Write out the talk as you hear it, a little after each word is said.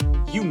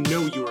You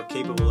know you are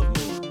capable of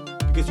more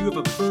because you have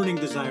a burning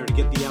desire to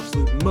get the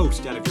absolute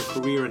most out of your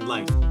career and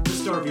life, to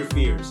starve your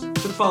fears, to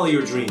follow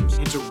your dreams,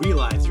 and to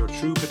realize your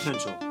true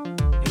potential.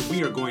 And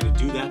we are going to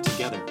do that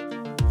together.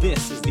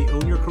 This is the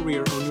Own Your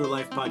Career, Own Your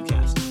Life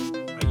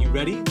podcast. Are you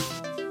ready?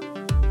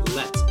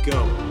 Let's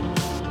go.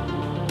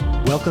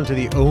 Welcome to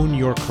the Own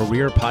Your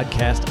Career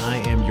podcast. I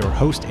am your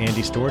host,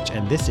 Andy Storch,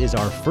 and this is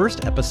our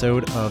first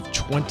episode of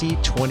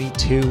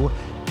 2022.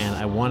 And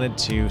I wanted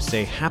to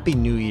say Happy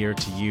New Year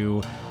to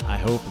you. I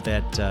hope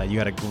that you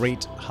had a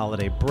great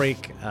holiday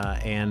break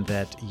and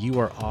that you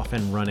are off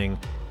and running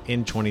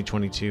in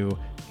 2022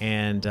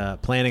 and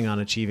planning on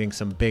achieving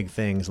some big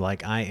things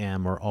like I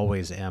am or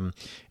always am.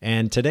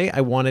 And today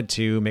I wanted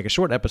to make a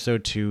short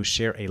episode to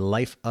share a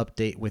life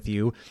update with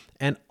you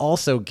and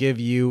also give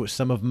you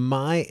some of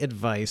my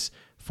advice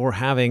for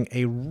having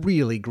a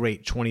really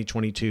great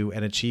 2022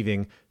 and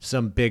achieving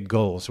some big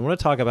goals. So I want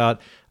to talk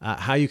about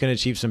how you can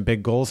achieve some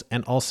big goals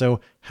and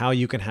also how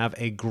you can have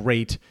a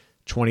great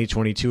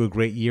 2022, a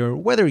great year,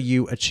 whether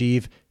you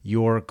achieve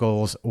your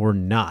goals or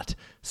not.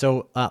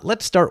 So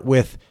let's start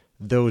with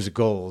those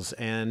goals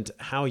and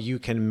how you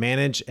can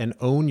manage and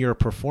own your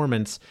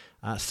performance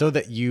so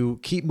that you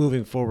keep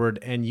moving forward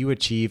and you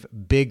achieve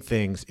big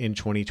things in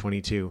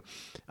 2022.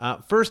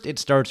 First, it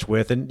starts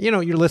with, and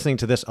you're listening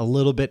to this a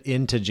little bit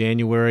into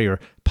January or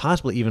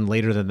possibly even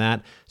later than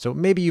that. So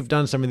maybe you've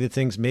done some of the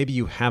things, maybe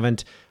you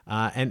haven't.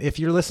 And if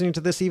you're listening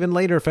to this even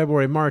later,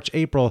 February, March,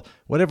 April,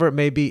 whatever it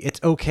may be, it's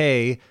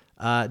okay.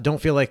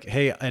 Don't feel like,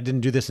 hey, I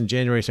didn't do this in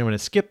January, so I'm going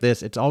to skip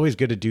this. It's always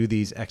good to do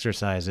these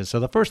exercises. So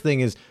the first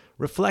thing is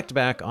reflect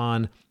back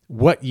on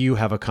what you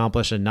have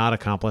accomplished and not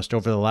accomplished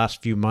over the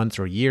last few months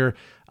or year.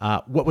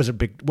 What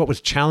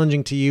was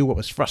challenging to you? What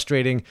was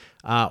frustrating?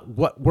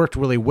 What worked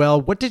really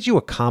well? What did you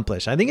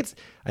accomplish? I think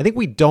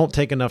we don't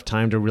take enough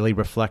time to really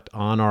reflect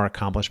on our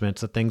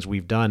accomplishments, the things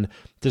we've done,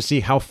 to see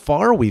how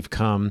far we've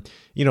come.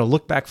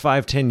 Look back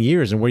 5-10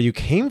 years and where you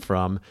came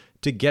from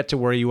to get to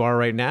where you are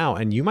right now.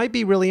 And you might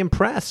be really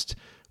impressed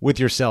with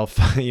yourself.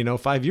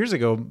 5 years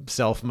ago,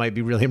 self might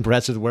be really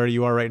impressed with where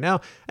you are right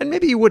now. And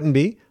maybe you wouldn't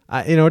be.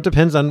 It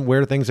depends on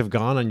where things have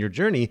gone on your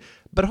journey,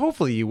 but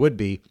hopefully you would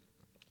be.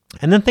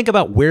 And then think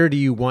about, where do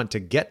you want to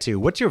get to?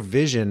 What's your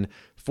vision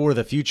for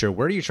the future?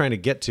 Where are you trying to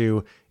get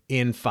to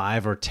in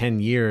 5 or 10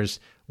 years?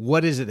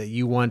 What is it that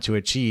you want to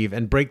achieve?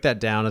 And break that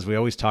down, as we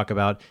always talk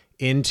about,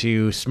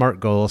 into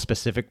SMART goals: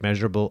 specific,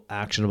 measurable,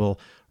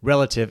 actionable,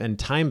 relative, and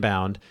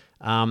time-bound.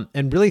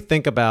 And really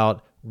think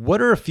about,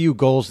 what are a few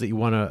goals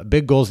that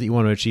big goals that you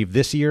want to achieve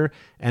this year?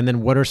 And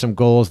then what are some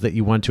goals that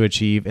you want to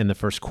achieve in the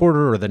first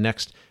quarter or the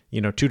next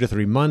 2 to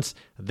 3 months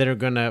that are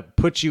going to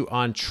put you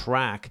on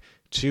track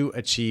to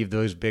achieve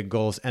those big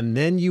goals? And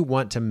then you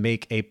want to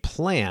make a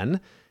plan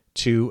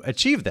to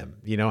achieve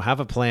them. Have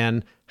a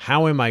plan.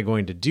 How am I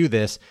going to do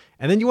this?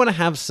 And then you want to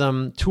have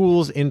some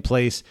tools in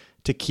place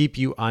to keep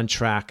you on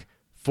track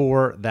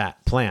for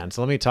that plan.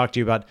 So let me talk to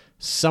you about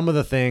some of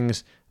the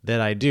things that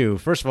I do.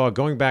 First of all,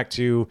 going back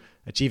to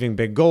achieving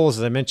big goals,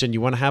 as I mentioned, you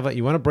want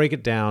to break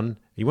it down.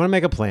 You want to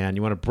make a plan.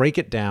 You want to break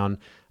it down.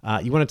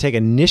 You want to take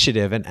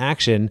initiative and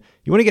action.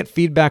 You want to get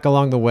feedback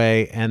along the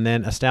way, and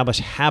then establish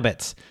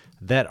habits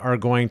that are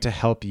going to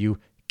help you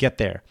get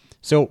there.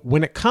 So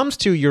when it comes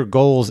to your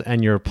goals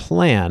and your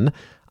plan,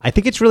 I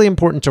think it's really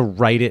important to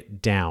write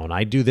it down.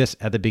 I do this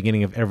at the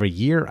beginning of every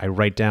year. I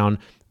write down,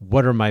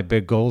 what are my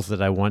big goals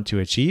that I want to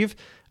achieve?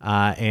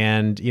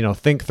 And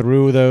think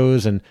through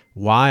those and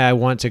why I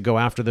want to go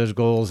after those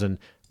goals and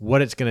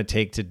what it's going to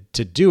take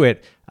to do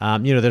it.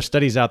 There's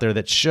studies out there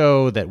that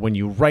show that when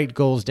you write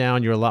goals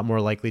down, you're a lot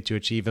more likely to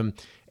achieve them.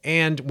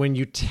 And when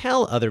you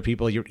tell other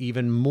people, you're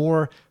even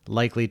more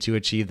likely to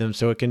achieve them.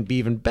 So it can be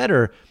even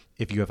better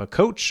if you have a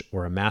coach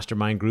or a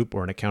mastermind group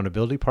or an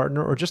accountability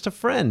partner or just a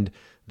friend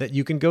that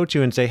you can go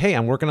to and say, hey,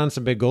 I'm working on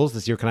some big goals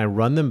this year. Can I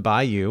run them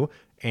by you?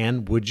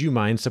 And would you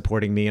mind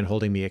supporting me and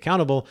holding me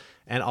accountable?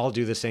 And I'll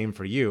do the same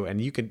for you.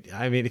 And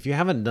if you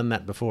haven't done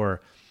that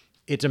before,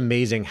 it's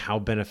amazing how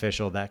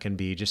beneficial that can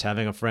be. Just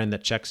having a friend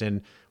that checks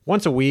in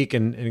once a week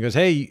and goes,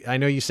 hey, I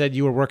know you said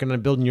you were working on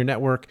building your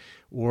network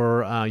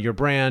or your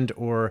brand,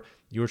 or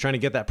you were trying to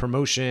get that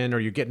promotion, or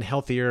you're getting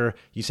healthier.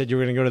 You said you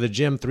were going to go to the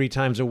gym 3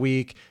 times a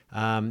week.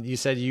 You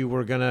said you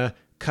were going to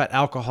cut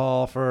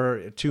alcohol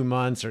for 2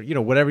 months, or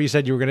whatever you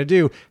said you were going to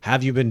do.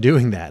 Have you been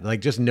doing that?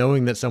 Like, just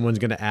knowing that someone's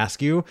going to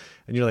ask you,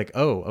 and you're like,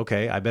 oh,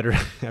 okay, I better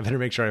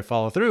make sure I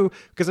follow through,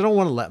 because I don't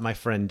want to let my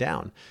friend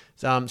down.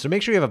 So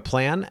make sure you have a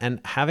plan, and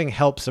having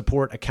help,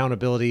 support,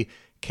 accountability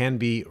can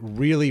be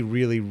really,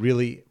 really,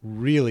 really,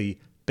 really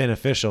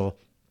beneficial.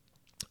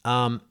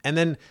 And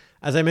then,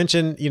 as I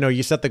mentioned,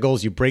 you set the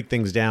goals, you break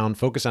things down,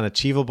 focus on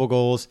achievable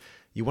goals.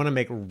 You want to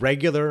make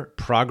regular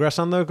progress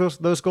on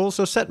those goals.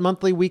 So set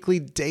monthly, weekly,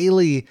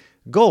 daily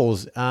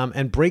goals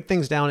and break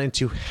things down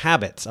into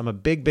habits. I'm a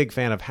big, big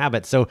fan of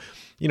habits. So,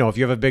 if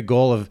you have a big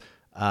goal of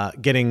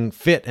getting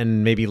fit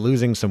and maybe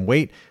losing some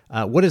weight,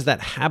 what is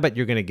that habit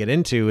you're going to get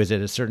into? Is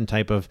it a certain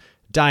type of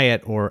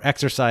diet or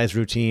exercise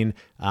routine?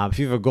 If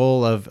you have a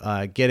goal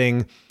of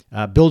getting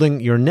building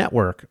your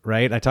network,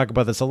 right? I talk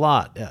about this a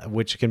lot,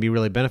 which can be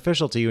really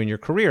beneficial to you in your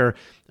career.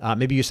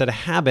 Maybe you set a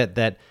habit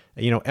that,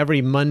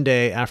 every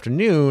Monday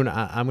afternoon,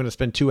 I'm going to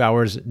spend 2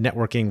 hours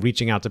networking,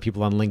 reaching out to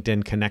people on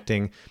LinkedIn,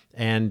 connecting,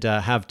 and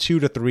have 2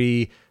 to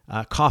 3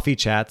 coffee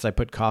chats. I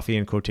put coffee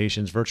in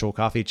quotations, virtual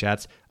coffee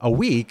chats a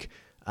week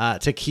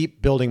to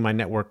keep building my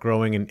network,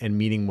 growing and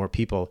meeting more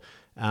people.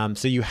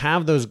 So you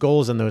have those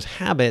goals and those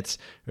habits.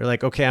 You're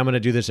like, okay, I'm going to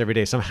do this every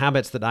day. Some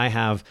habits that I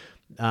have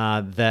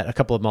that a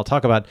couple of them I'll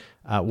talk about.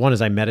 One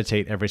is I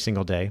meditate every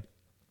single day.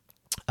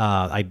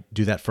 I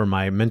do that for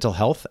my mental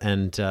health,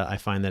 and I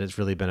find that it's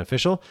really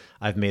beneficial.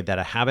 I've made that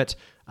a habit.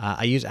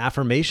 I use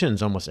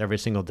affirmations almost every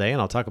single day, and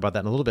I'll talk about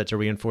that in a little bit to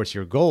reinforce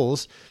your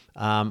goals.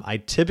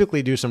 I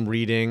typically do some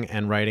reading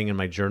and writing in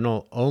my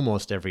journal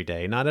almost every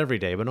day. Not every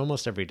day, but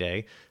almost every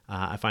day.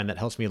 I find that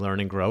helps me learn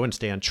and grow and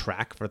stay on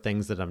track for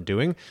things that I'm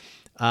doing.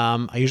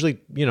 I usually,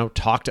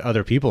 talk to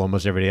other people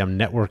almost every day. I'm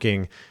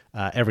networking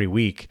every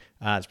week.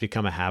 It's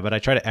become a habit. I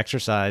try to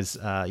exercise,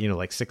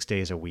 like 6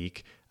 days a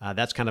week.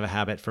 That's kind of a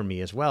habit for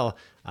me as well.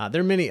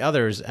 There are many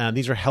others.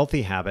 These are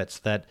healthy habits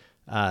that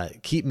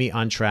keep me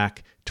on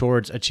track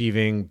towards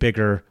achieving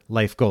bigger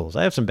life goals.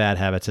 I have some bad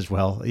habits as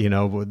well.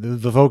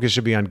 The focus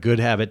should be on good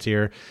habits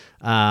here.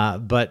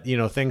 But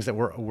things that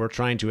we're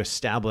trying to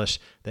establish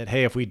that,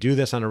 hey, if we do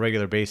this on a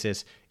regular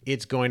basis,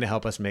 it's going to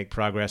help us make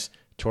progress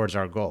towards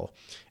our goal.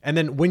 And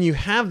then when you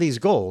have these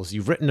goals,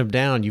 you've written them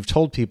down, you've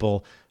told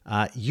people,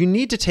 you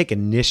need to take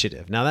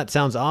initiative. Now that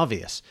sounds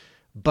obvious,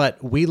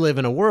 but we live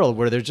in a world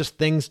where there's just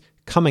things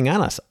coming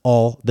at us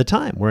all the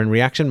time. We're in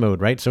reaction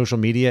mode, right? Social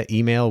media,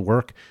 email,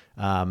 work,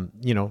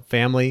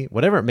 family,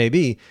 whatever it may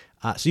be.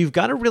 So you've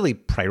got to really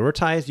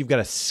prioritize. You've got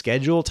to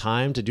schedule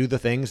time to do the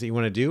things that you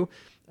want to do.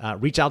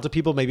 Reach out to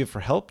people maybe for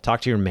help.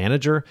 Talk to your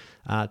manager.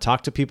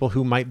 Talk to people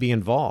who might be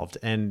involved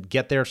and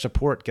get their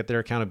support, get their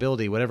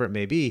accountability, whatever it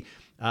may be.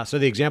 So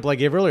the example I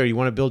gave earlier, you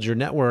want to build your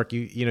network.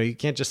 You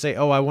can't just say,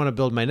 oh, I want to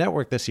build my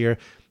network this year.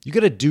 You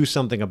got to do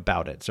something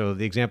about it. So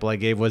the example I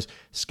gave was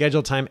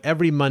schedule time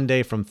every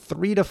Monday from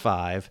 3 to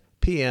 5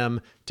 p.m.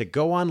 to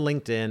go on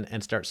LinkedIn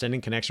and start sending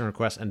connection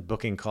requests and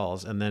booking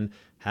calls, and then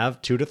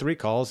have 2 to 3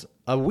 calls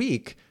a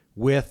week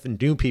with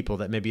new people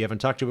that maybe you haven't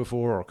talked to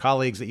before, or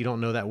colleagues that you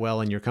don't know that well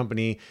in your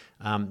company.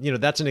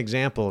 That's an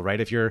example, right?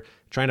 If you're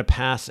trying to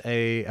pass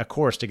a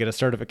course to get a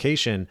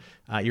certification,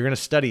 you're going to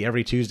study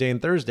every Tuesday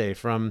and Thursday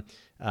from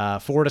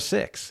 4 to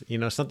 6,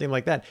 something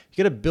like that.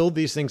 You got to build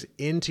these things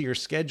into your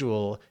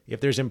schedule.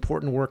 If there's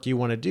important work you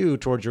want to do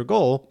towards your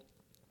goal,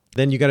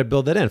 then you got to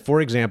build that in.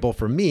 For example,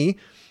 for me,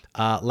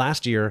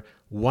 last year,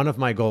 one of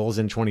my goals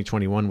in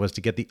 2021 was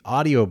to get the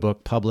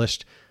audiobook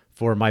published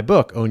for my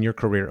book, Own Your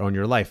Career, Own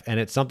Your Life. And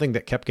it's something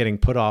that kept getting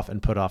put off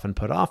and put off and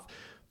put off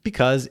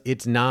because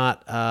it's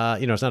not,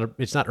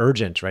 it's not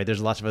urgent, right?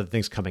 There's lots of other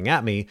things coming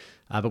at me.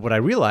 But what I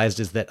realized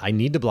is that I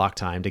need to block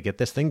time to get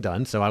this thing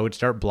done. So I would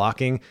start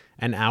blocking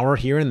an hour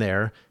here and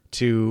there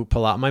to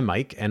pull out my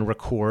mic and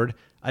record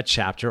a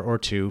chapter or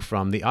two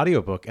from the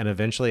audiobook. And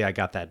eventually I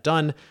got that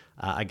done.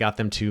 I got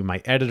them to my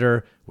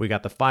editor. We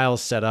got the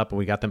files set up and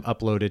we got them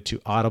uploaded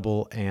to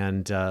Audible.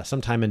 And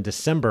sometime in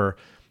December,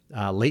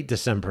 late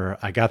December,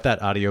 I got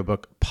that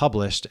audiobook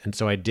published. And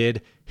so I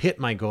did hit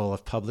my goal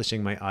of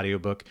publishing my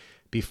audiobook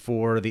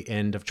before the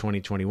end of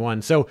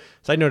 2021. So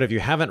side note, if you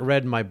haven't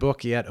read my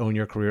book yet, Own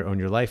Your Career, Own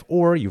Your Life,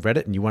 or you've read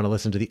it and you want to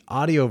listen to the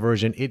audio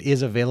version, it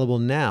is available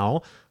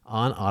now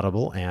on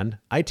Audible and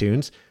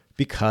iTunes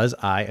because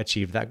I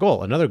achieved that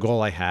goal. Another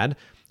goal I had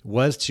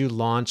was to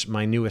launch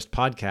my newest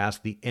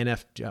podcast,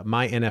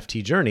 My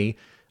NFT Journey.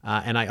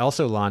 And I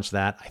also launched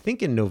that, I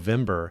think in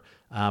November,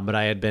 but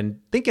I had been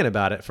thinking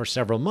about it for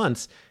several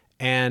months.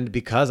 And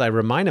because I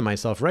reminded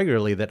myself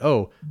regularly that,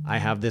 I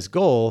have this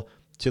goal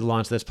to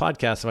launch this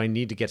podcast, so I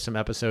need to get some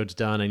episodes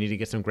done. I need to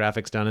get some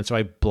graphics done. And so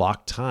I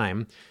blocked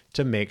time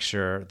to make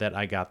sure that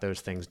I got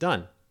those things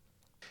done.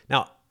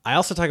 Now, I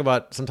also talk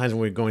about sometimes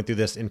when we're going through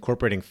this,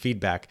 incorporating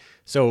feedback.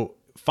 So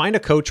find a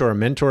coach or a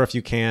mentor if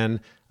you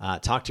can,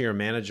 talk to your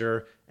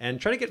manager and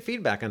try to get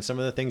feedback on some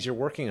of the things you're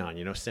working on.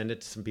 Send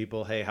it to some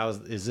people. Hey,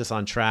 is this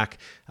on track?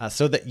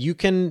 So that you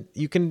can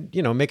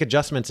make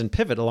adjustments and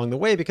pivot along the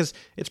way, because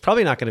it's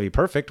probably not going to be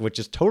perfect, which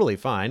is totally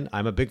fine.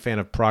 I'm a big fan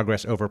of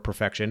progress over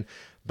perfection,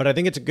 but I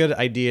think it's a good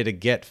idea to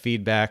get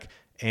feedback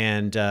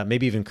and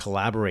maybe even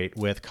collaborate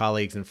with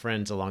colleagues and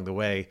friends along the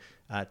way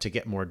to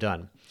get more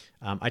done.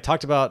 I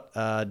talked about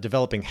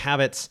developing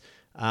habits.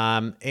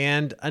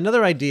 And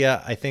another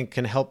idea I think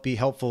can be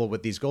helpful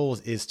with these goals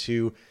is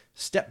to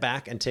step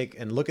back and take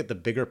and look at the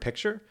bigger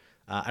picture.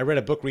 I read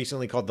a book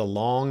recently called The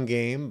Long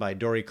Game by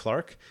Dorie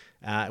Clark.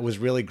 It was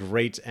really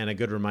great and a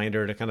good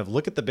reminder to kind of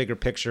look at the bigger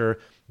picture,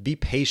 be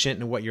patient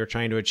in what you're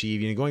trying to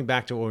achieve. Going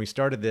back to when we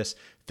started this,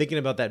 thinking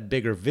about that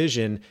bigger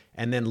vision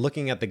and then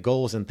looking at the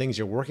goals and things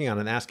you're working on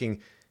and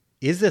asking,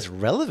 is this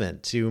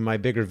relevant to my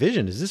bigger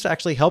vision? Is this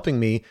actually helping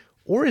me?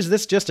 Or is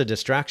this just a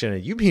distraction?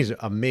 And you'd be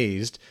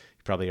amazed,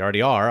 you probably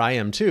already are, I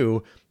am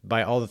too,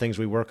 by all the things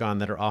we work on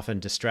that are often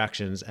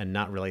distractions and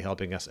not really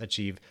helping us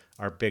achieve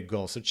our big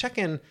goals. So check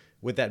in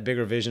with that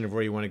bigger vision of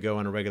where you want to go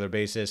on a regular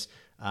basis.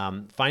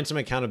 Find some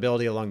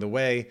accountability along the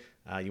way.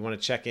 You want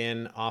to check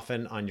in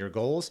often on your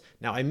goals.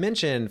 Now, I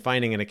mentioned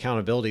finding an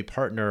accountability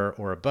partner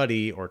or a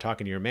buddy or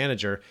talking to your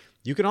manager.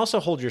 You can also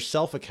hold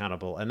yourself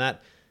accountable, and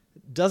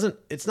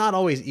it's not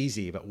always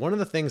easy, but one of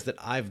the things that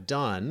I've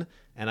done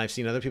and I've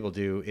seen other people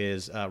do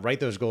is write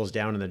those goals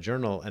down in the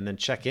journal and then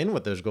check in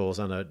with those goals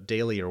on a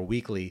daily or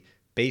weekly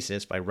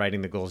basis by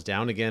writing the goals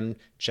down again,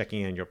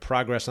 checking in your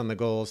progress on the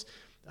goals.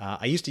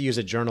 I used to use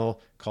a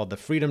journal called the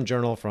Freedom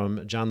Journal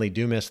from John Lee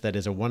Dumas that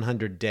is a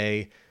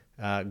 100-day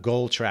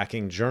goal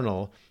tracking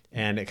journal,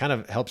 and it kind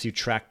of helps you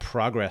track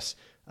progress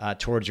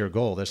towards your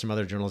goal. There's some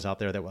other journals out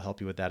there that will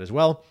help you with that as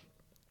well.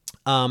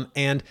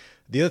 And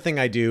the other thing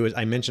I do is,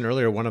 I mentioned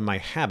earlier, one of my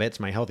habits,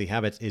 my healthy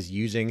habits, is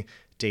using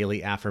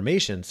daily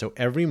affirmations. So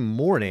every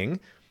morning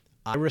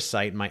I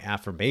recite my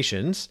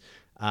affirmations,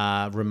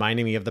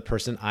 reminding me of the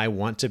person I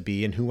want to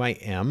be and who I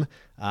am.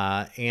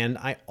 And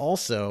I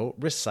also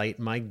recite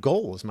my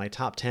goals, my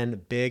top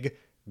 10 big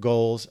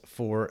goals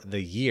for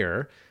the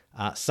year.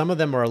 Some of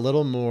them are a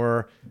little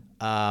more,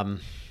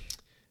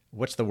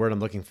 what's the word I'm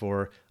looking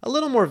for? A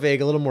little more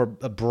vague, a little more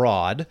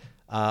broad.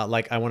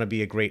 Like I want to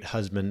be a great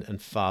husband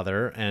and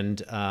father,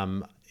 and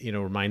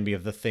remind me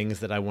of the things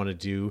that I want to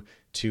do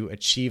to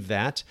achieve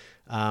that.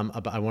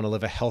 I want to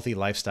live a healthy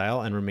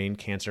lifestyle and remain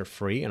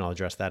cancer-free, and I'll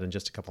address that in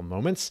just a couple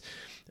moments.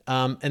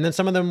 And then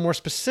some of them more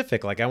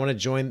specific, like I want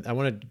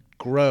to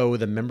grow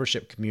the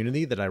membership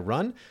community that I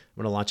run. I'm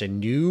going to launch a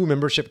new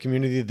membership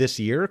community this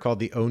year called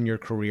the Own Your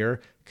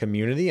Career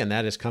Community, and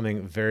that is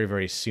coming very,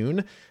 very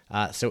soon.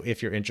 So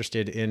if you're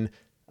interested in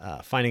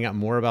finding out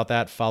more about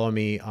that, follow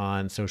me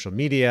on social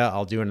media.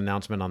 I'll do an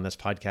announcement on this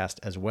podcast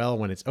as well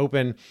when it's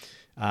open.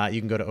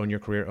 You can go to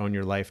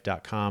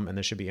ownyourcareerownyourlife.com, and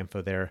there should be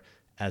info there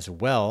as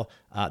well.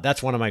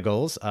 That's one of my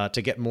goals.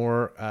 To get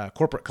more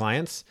corporate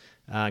clients,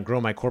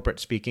 grow my corporate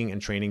speaking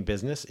and training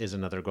business is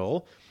another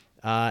goal.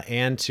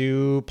 And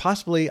to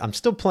possibly, I'm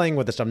still playing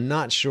with this. I'm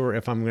not sure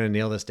if I'm going to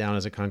nail this down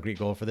as a concrete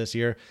goal for this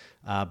year,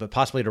 but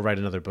possibly to write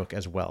another book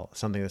as well,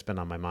 something that's been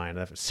on my mind.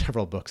 I have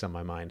several books on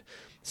my mind.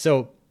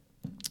 So,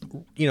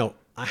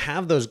 I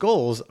have those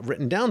goals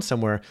written down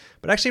somewhere,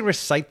 but actually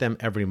recite them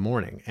every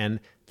morning.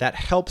 And that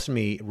helps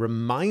me,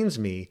 reminds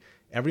me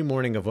every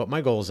morning of what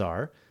my goals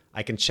are.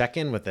 I can check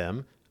in with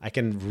them. I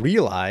can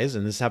realize,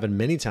 and this happened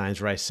many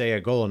times where I say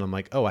a goal and I'm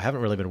like, oh, I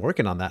haven't really been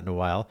working on that in a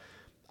while.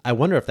 I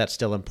wonder if that's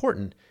still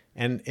important.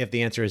 And if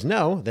the answer is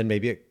no, then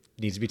maybe it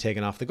needs to be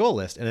taken off the goal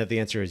list. And if the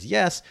answer is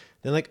yes,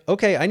 then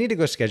okay, I need to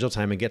go schedule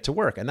time and get to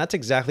work. And that's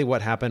exactly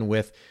what happened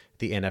with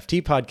the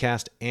NFT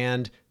podcast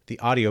and the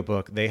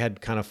audiobook. They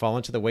had kind of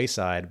fallen to the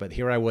wayside, but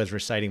here I was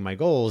reciting my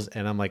goals,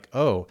 and I'm like,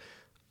 oh,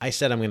 I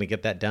said I'm going to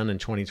get that done in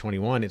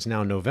 2021. It's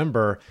now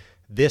November.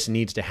 This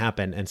needs to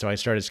happen. And so I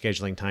started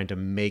scheduling time to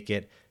make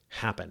it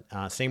happen.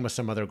 Same with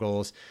some other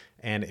goals.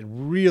 And it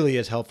really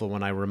is helpful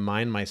when I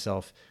remind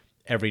myself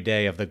every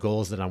day of the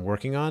goals that I'm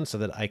working on so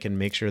that I can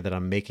make sure that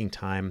I'm making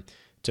time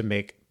to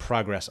make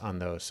progress on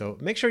those. So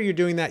make sure you're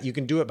doing that. You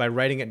can do it by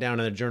writing it down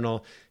in a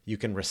journal. You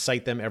can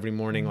recite them every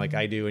morning like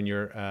I do, and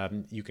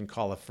you can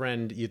call a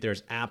friend.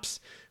 There's apps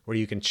where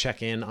you can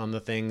check in on the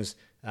things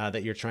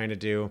that you're trying to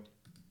do.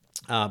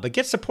 But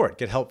get support,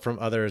 get help from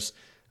others.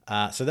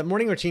 So that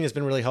morning routine has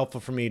been really helpful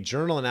for me.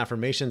 Journal and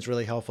affirmations,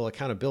 really helpful.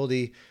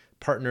 Accountability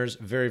partners,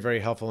 very, very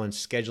helpful. And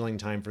scheduling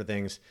time for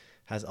things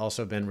has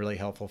also been really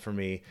helpful for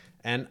me.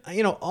 And,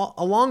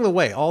 along the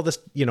way, all this,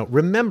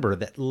 remember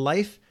that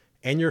life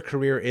and your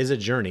career is a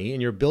journey,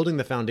 and you're building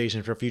the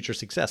foundation for future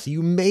success.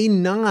 You may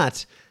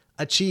not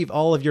achieve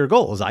all of your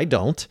goals. I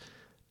don't.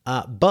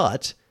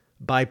 But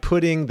by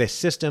putting the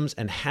systems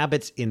and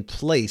habits in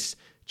place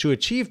to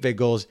achieve big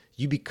goals,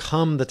 you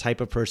become the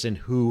type of person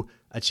who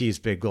achieves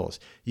big goals.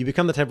 You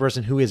become the type of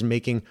person who is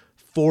making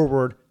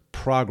forward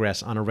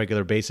progress on a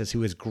regular basis,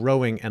 who is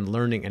growing and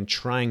learning and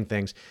trying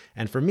things.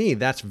 And for me,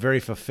 that's very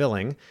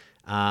fulfilling.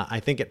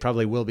 I think it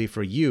probably will be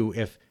for you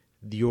if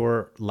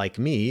you're like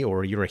me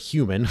or you're a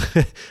human,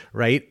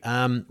 right?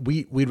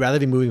 We'd rather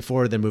be moving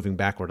forward than moving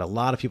backward. A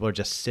lot of people are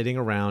just sitting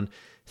around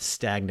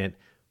stagnant,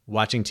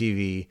 watching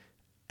TV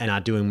and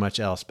not doing much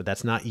else, but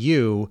that's not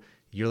you.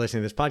 You're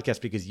listening to this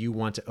podcast because you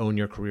want to own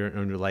your career and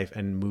own your life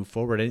and move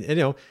forward.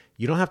 And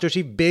you don't have to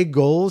achieve big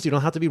goals. You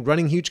don't have to be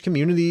running huge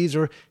communities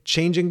or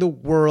changing the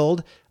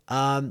world.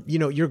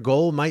 Your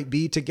goal might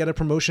be to get a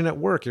promotion at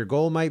work. Your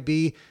goal might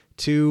be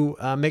to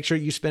make sure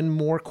you spend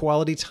more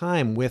quality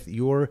time with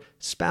your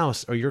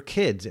spouse or your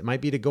kids. It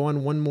might be to go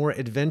on one more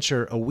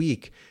adventure a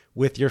week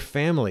with your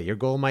family. Your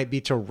goal might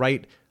be to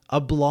write a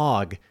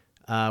blog,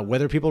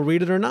 whether people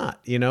read it or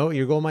not.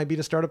 Your goal might be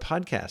to start a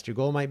podcast. Your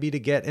goal might be to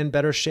get in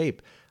better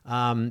shape.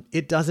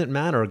 It doesn't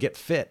matter. Get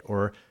fit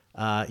or,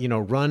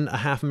 run a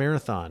half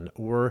marathon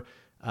or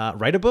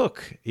write a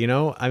book.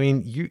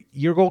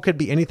 Your goal could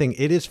be anything.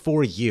 It is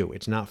for you.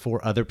 It's not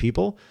for other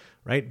people.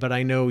 Right? But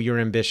I know you're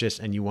ambitious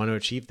and you want to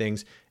achieve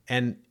things.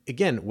 And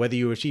again, whether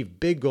you achieve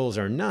big goals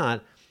or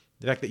not,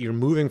 the fact that you're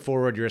moving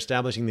forward, you're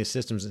establishing these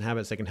systems and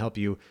habits that can help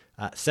you,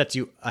 sets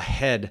you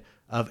ahead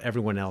of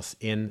everyone else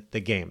in the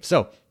game.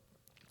 So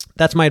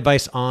that's my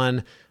advice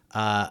on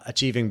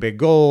achieving big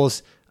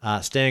goals,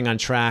 staying on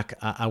track.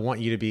 I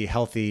want you to be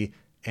healthy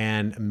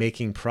and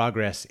making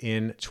progress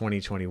in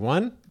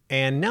 2021.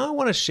 And now I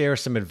want to share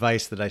some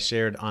advice that I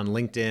shared on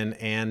LinkedIn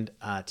and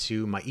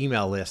to my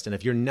email list. And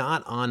if you're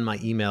not on my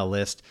email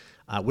list,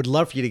 would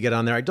love for you to get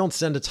on there. I don't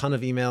send a ton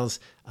of emails.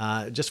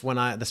 Just when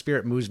the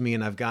spirit moves me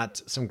and I've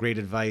got some great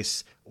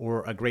advice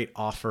or a great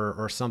offer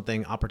or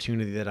something,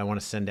 opportunity that I want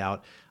to send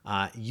out,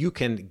 you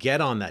can get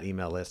on that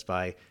email list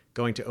by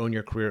going to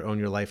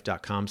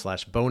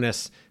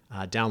ownyourcareerownyourlife.com/bonus,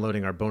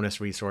 downloading our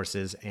bonus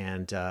resources,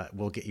 and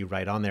we'll get you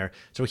right on there.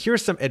 So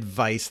here's some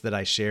advice that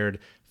I shared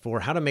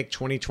for how to make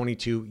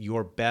 2022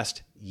 your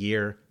best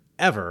year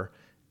ever.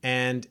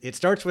 And it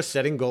starts with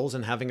setting goals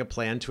and having a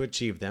plan to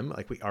achieve them,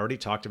 like we already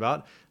talked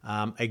about.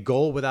 A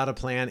goal without a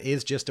plan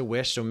is just a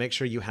wish, so make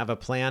sure you have a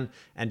plan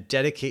and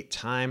dedicate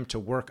time to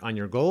work on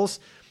your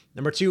goals.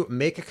 Number 2,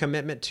 make a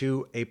commitment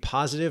to a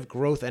positive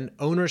growth and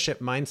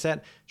ownership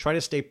mindset. Try to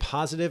stay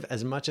positive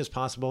as much as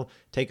possible.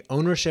 Take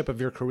ownership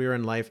of your career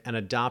and life and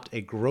adopt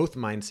a growth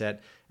mindset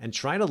and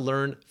try to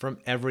learn from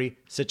every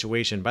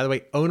situation. By the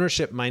way,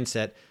 ownership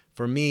mindset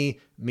for me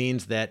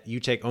means that you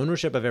take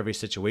ownership of every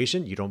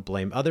situation. You don't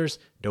blame others,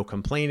 no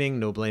complaining,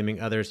 no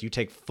blaming others. You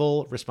take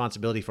full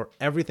responsibility for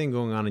everything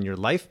going on in your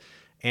life,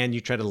 and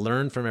you try to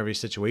learn from every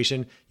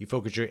situation. You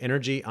focus your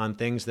energy on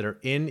things that are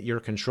in your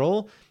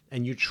control,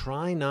 and you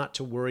try not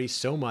to worry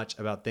so much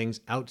about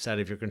things outside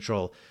of your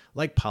control,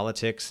 like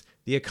politics,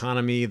 the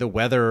economy, the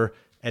weather,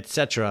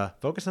 etc.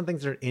 Focus on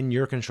things that are in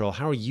your control.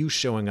 How are you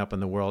showing up in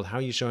the world? How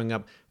are you showing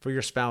up for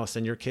your spouse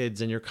and your kids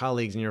and your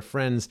colleagues and your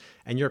friends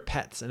and your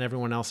pets and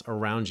everyone else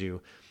around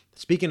you?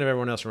 Speaking of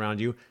everyone else around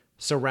you,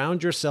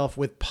 surround yourself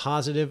with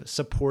positive,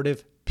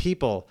 supportive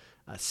people.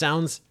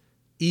 Sounds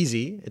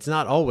easy. It's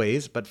not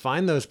always, but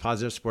find those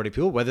positive, supportive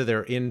people, whether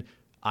they're in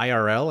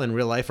IRL in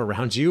real life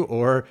around you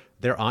or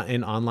they're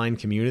in online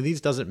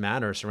communities, doesn't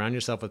matter. Surround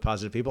yourself with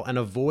positive people and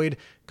avoid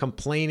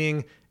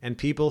complaining and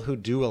people who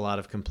do a lot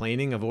of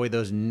complaining. Avoid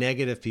those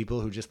negative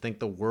people who just think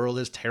the world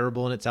is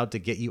terrible and it's out to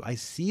get you. I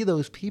see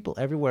those people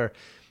everywhere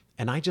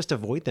and I just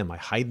avoid them. I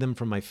hide them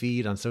from my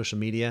feed on social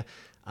media.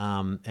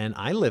 And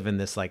I live in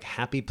this like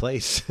happy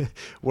place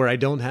where I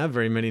don't have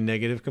very many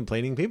negative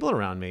complaining people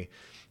around me.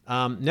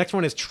 Next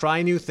one is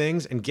try new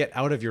things and get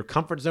out of your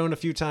comfort zone a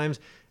few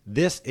times.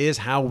 This is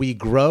how we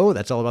grow.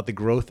 That's all about the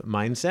growth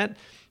mindset.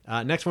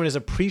 Next one is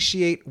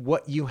appreciate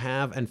what you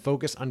have and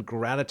focus on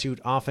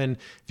gratitude often.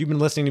 If you've been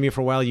listening to me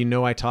for a while, you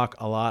know I talk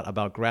a lot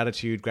about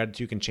gratitude.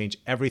 Gratitude can change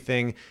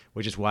everything,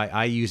 which is why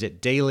I use it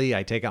daily.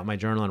 I take out my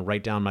journal and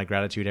write down my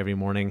gratitude every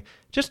morning.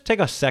 Just take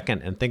a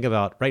second and think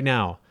about right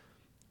now,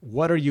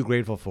 what are you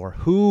grateful for?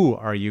 Who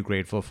are you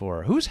grateful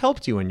for? Who's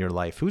helped you in your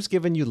life? Who's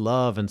given you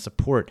love and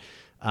support?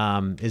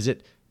 Is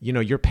it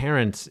your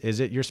parents? Is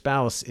it your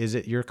spouse? Is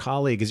it your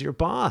colleague? Is it your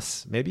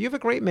boss? Maybe you have a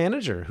great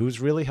manager who's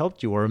really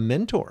helped you or a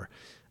mentor.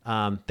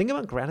 Think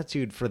about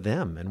gratitude for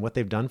them and what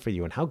they've done for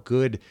you and how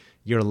good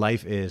your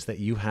life is that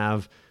you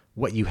have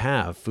what you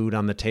have, food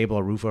on the table,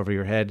 a roof over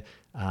your head,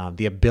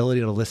 the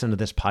ability to listen to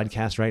this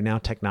podcast right now,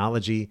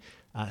 technology,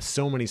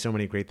 so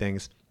many great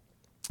things.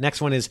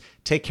 Next one is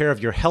take care of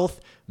your health,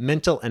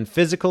 mental and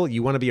physical.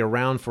 You want to be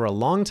around for a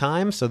long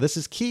time, so this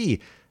is key.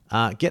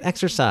 Get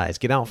exercise,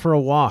 get out for a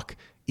walk,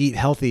 eat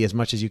healthy as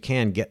much as you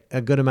can, get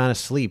a good amount of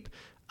sleep,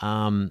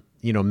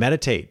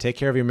 meditate, take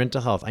care of your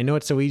mental health. I know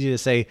it's so easy to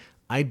say,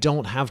 I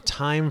don't have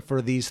time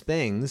for these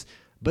things,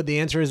 but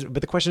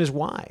the question is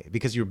why?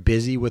 Because you're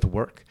busy with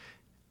work.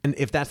 And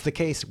if that's the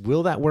case,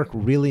 will that work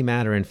really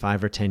matter in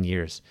 5 or 10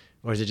 years?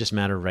 Or does it just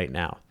matter right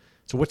now?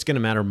 So what's going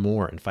to matter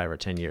more in 5 or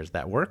 10 years,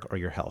 that work or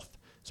your health?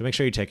 So make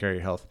sure you take care of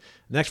your health.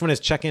 The next one is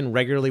check in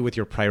regularly with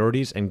your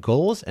priorities and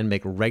goals and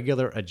make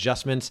regular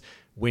adjustments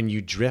when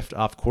you drift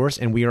off course.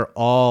 And we are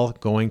all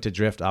going to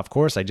drift off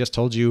course. I just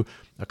told you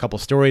a couple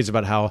stories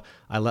about how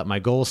I let my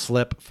goals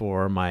slip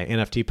for my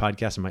NFT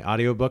podcast and my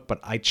audiobook, but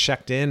I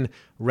checked in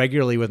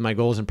regularly with my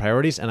goals and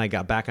priorities and I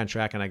got back on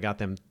track and I got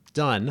them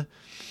done.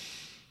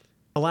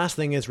 The last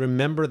thing is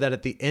remember that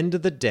at the end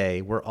of the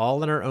day, we're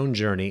all on our own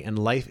journey and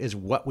life is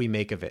what we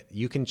make of it.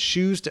 You can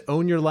choose to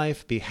own your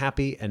life, be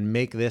happy, and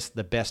make this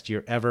the best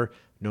year ever,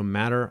 no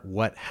matter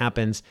what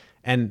happens.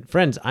 And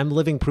friends, I'm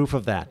living proof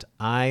of that.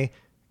 I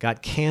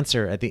got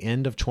cancer at the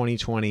end of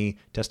 2020,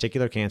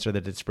 testicular cancer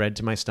that had spread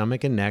to my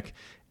stomach and neck.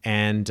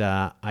 And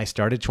I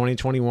started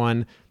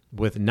 2021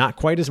 with not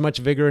quite as much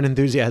vigor and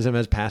enthusiasm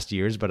as past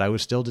years, but I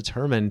was still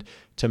determined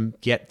to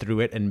get through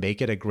it and make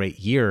it a great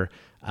year.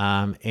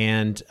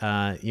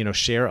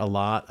 Share a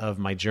lot of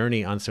my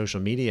journey on social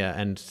media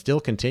and still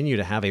continue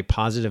to have a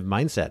positive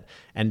mindset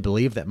and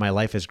believe that my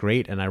life is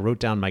great. And I wrote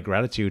down my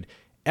gratitude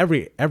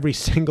every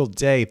single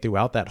day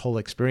throughout that whole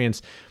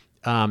experience.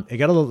 It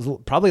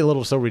got probably a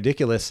little so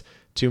ridiculous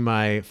to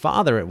my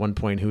father at one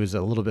point, who is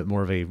a little bit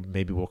more of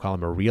maybe we'll call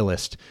him a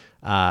realist,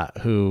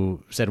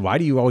 who said, "Why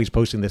do you always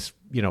posting this,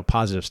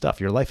 positive stuff?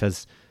 Your life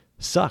has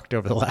sucked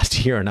over the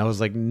last year. And I was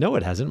like, no,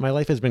 it hasn't. My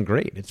life has been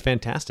great. It's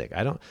fantastic.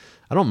 I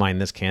don't mind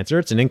this cancer.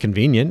 It's an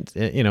inconvenience.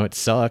 It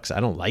sucks. I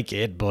don't like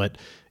it, but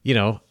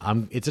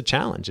it's a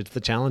challenge. It's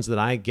the challenge that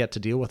I get to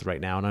deal with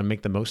right now, and I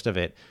make the most of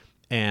it.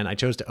 And I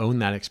chose to own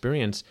that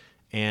experience.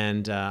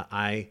 And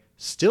I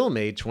still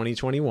made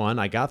 2021.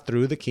 I got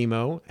through the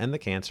chemo and the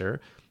cancer.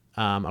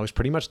 I was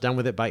pretty much done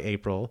with it by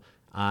April.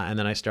 And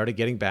then I started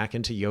getting back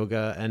into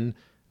yoga and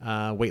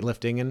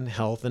weightlifting and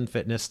health and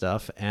fitness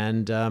stuff,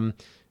 and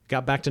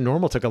got back to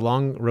normal. Took a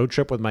long road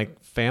trip with my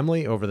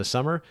family over the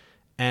summer.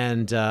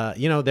 And,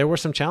 there were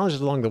some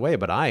challenges along the way,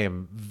 but I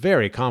am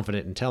very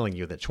confident in telling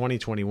you that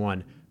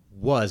 2021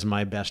 was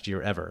my best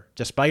year ever.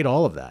 Despite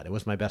all of that, it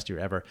was my best year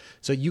ever.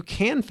 So you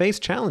can face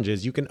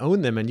challenges, you can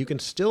own them, and you can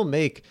still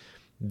make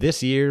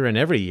this year and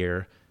every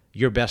year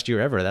your best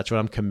year ever. That's what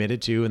I'm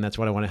committed to, and that's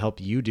what I want to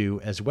help you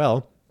do as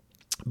well.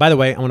 By the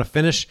way, I want to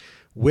finish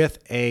with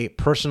a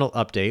personal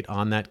update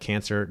on that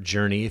cancer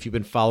journey. If you've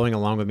been following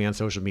along with me on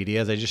social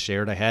media, as I just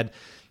shared, I had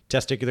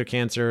testicular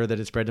cancer that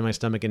had spread to my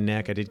stomach and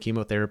neck. I did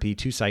chemotherapy,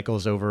 2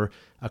 cycles over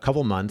a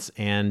couple months.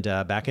 And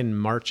back in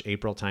March,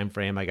 April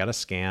timeframe, I got a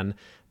scan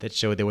that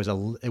showed it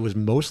was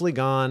mostly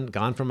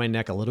gone from my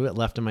neck, a little bit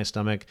left in my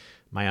stomach.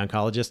 My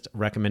oncologist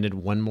recommended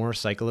one more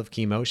cycle of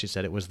chemo. She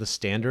said it was the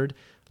standard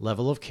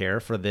level of care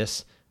for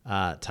this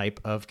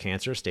type of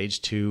cancer,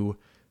 stage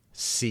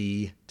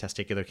 2C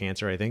testicular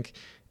cancer, I think.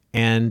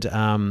 And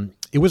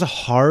it was a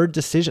hard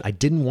decision. I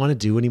didn't want to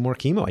do any more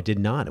chemo. I did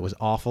not. It was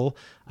awful.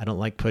 I don't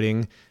like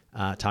putting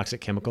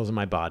toxic chemicals in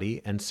my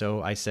body. And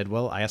so I said,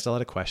 I asked a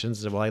lot of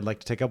questions. I said, I'd like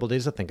to take a couple of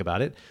days to think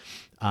about it.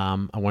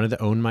 I wanted to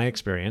own my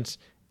experience.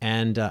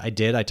 And I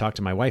did. I talked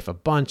to my wife a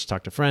bunch,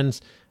 talked to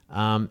friends.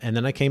 And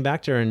then I came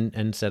back to her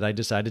and said, I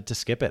decided to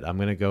skip it. I'm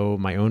going to go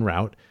my own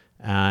route.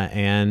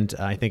 And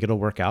I think it'll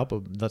work out,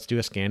 but let's do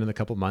a scan in a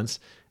couple months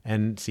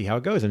and see how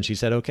it goes. And she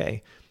said,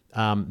 okay.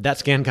 That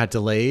scan got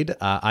delayed.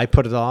 I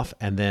put it off,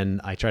 and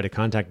then I tried to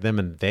contact them,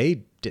 and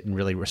they didn't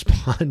really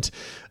respond.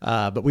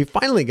 But we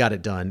finally got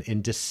it done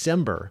in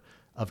December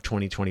of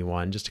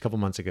 2021, just a couple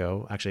months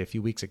ago, actually a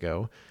few weeks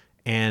ago.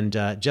 And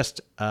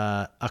just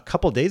a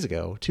couple days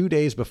ago, 2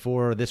 days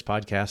before this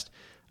podcast,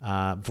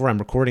 before I'm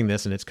recording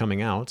this and it's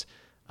coming out,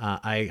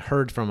 I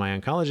heard from my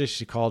oncologist.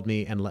 She called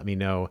me and let me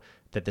know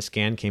that the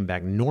scan came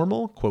back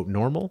normal, quote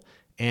normal,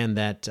 and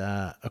that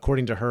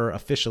according to her,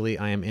 officially,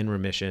 I am in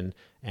remission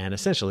and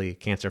essentially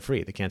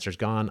cancer-free. The cancer's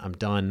gone. I'm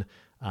done.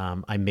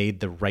 I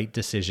made the right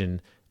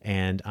decision,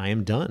 and I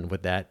am done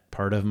with that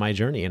part of my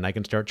journey. And I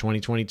can start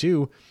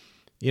 2022,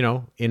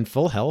 in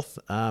full health,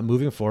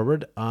 moving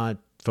forward,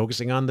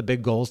 focusing on the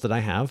big goals that I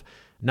have,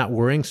 not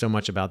worrying so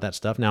much about that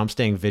stuff. Now I'm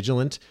staying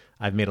vigilant.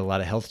 I've made a lot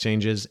of health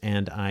changes,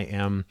 and I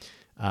am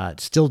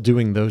still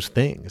doing those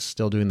things.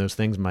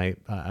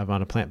 I'm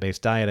on a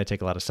plant-based diet. I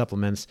take a lot of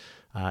supplements.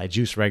 I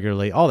juice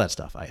regularly, all that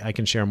stuff. I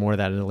can share more of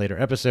that in a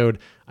later episode.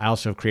 I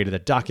also have created a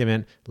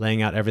document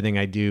laying out everything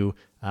I do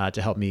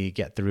to help me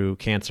get through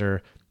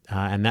cancer.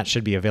 And that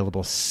should be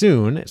available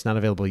soon. It's not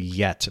available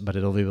yet, but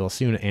it'll be available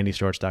soon at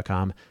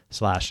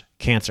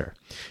andystorch.com/cancer.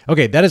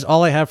 Okay, that is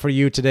all I have for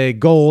you today.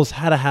 Goals,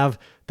 how to have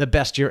the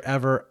best year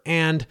ever.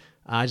 And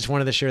I just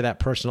wanted to share that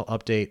personal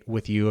update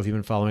with you if you've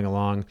been following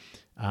along.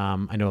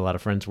 I know a lot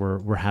of friends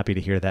were happy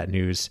to hear that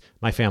news.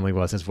 My family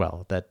was as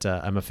well, that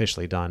I'm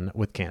officially done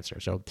with cancer.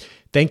 So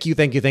thank you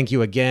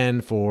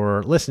again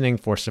for listening,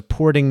 for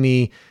supporting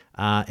me.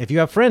 If you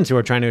have friends who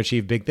are trying to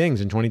achieve big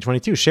things in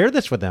 2022, share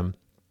this with them.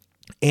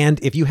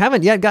 And if you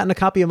haven't yet gotten a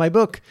copy of my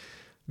book,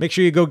 make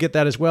sure you go get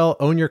that as well.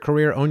 Own Your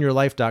Career,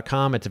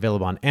 ownyourlife.com. It's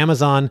available on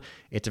Amazon.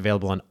 It's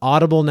available on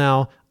Audible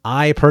now.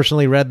 I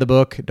personally read the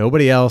book.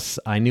 Nobody else.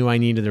 I knew I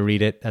needed to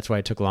read it. That's why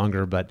it took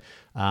longer. But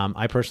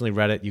I personally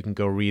read it. You can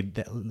go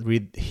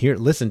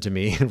listen to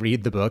me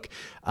read the book.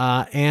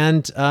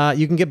 And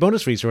you can get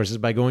bonus resources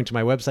by going to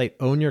my website,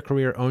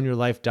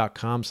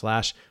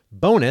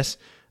 ownyourcareer.ownyourlife.com/bonus.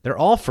 They're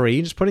all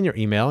free. Just put in your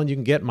email and you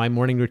can get my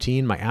morning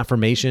routine, my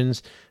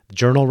affirmations,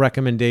 journal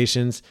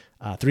recommendations,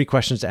 3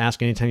 questions to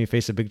ask anytime you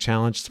face a big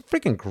challenge. Some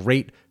freaking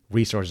great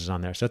resources on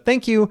there. So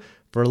thank you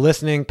for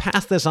listening.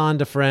 Pass this on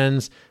to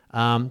friends.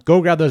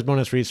 Go grab those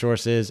bonus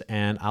resources,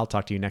 and I'll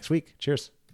talk to you next week. Cheers.